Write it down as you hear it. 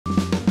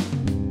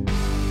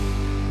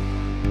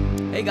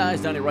Hey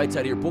guys, Donnie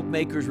RightSide here.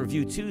 Bookmakers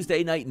review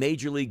Tuesday night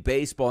Major League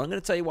Baseball. I'm going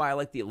to tell you why I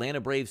like the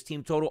Atlanta Braves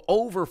team total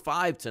over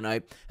 5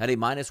 tonight at a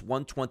minus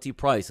 120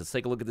 price. Let's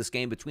take a look at this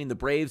game between the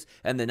Braves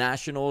and the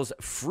Nationals.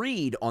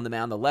 Freed on the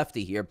mound, the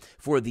lefty here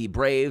for the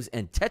Braves,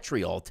 and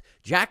Tetreault,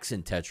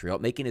 Jackson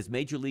Tetreault, making his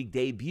Major League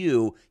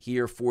debut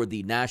here for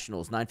the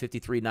Nationals.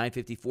 9:53,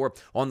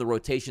 9:54 on the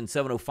rotation.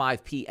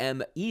 7:05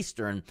 p.m.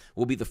 Eastern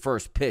will be the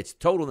first pitch.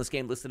 Total in this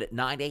game listed at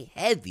 9, a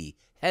heavy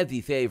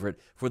favorite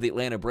for the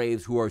Atlanta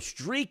Braves, who are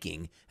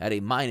streaking at a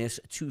minus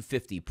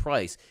 250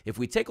 price. If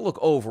we take a look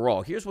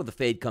overall, here's where the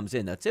fade comes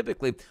in. Now,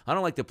 typically, I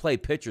don't like to play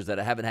pitchers that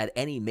haven't had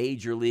any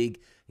major league,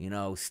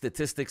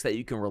 statistics that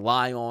you can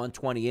rely on,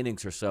 20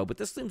 innings or so, but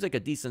this seems like a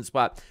decent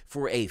spot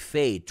for a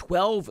fade.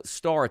 12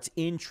 starts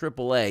in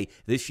AAA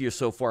this year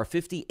so far,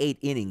 58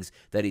 innings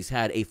that he's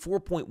had, a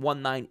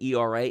 4.19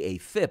 ERA, a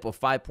FIP of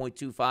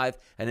 5.25,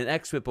 and an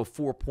xFIP of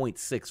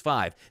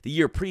 4.65. The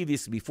year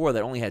previous before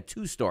that only had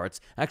 2 starts,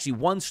 actually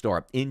 1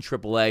 start in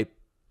AAA,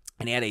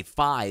 and he had a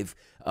 5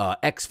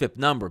 xFIP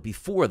number.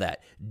 Before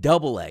that,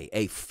 AA,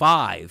 a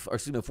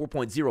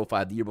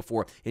 4.05 the year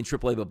before in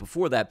AAA, but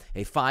before that,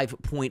 a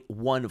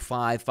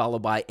 5.15,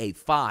 followed by a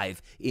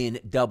 5 in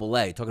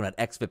AA. Talking about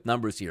xFIP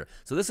numbers here.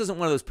 So this isn't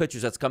one of those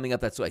pitchers that's coming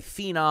up that's a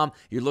phenom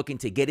you're looking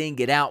to get in,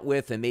 get out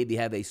with, and maybe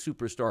have a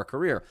superstar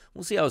career.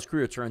 We'll see how his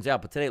career turns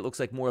out, but today it looks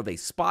like more of a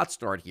spot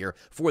start here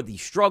for the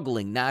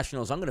struggling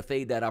Nationals. I'm going to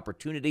fade that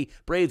opportunity.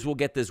 Braves will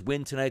get this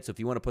win tonight, so if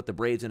you want to put the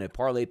Braves in a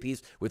parlay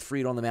piece with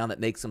Freed on the mound,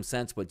 that makes some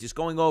sense, but just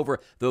going over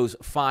those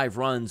 5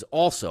 runs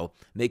also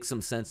makes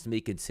some sense to me,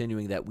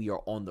 considering that we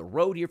are on the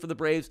road here for the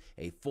Braves,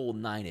 a full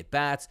 9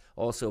 at-bats,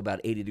 also about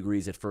 80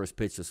 degrees at first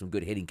pitch, so some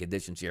good hitting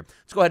conditions here.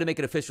 Let's go ahead and make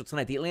it official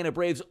tonight. The Atlanta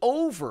Braves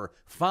over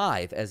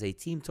 5 as a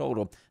team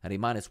total at a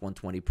minus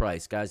 120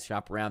 price. Guys,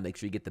 shop around. Make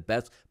sure you get the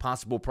best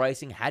possible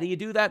pricing. How do you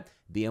do that?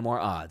 BMR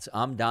Odds.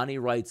 I'm Donnie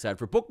RightSide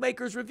for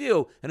Bookmakers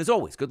Review, and as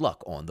always, good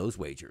luck on those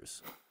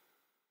wagers.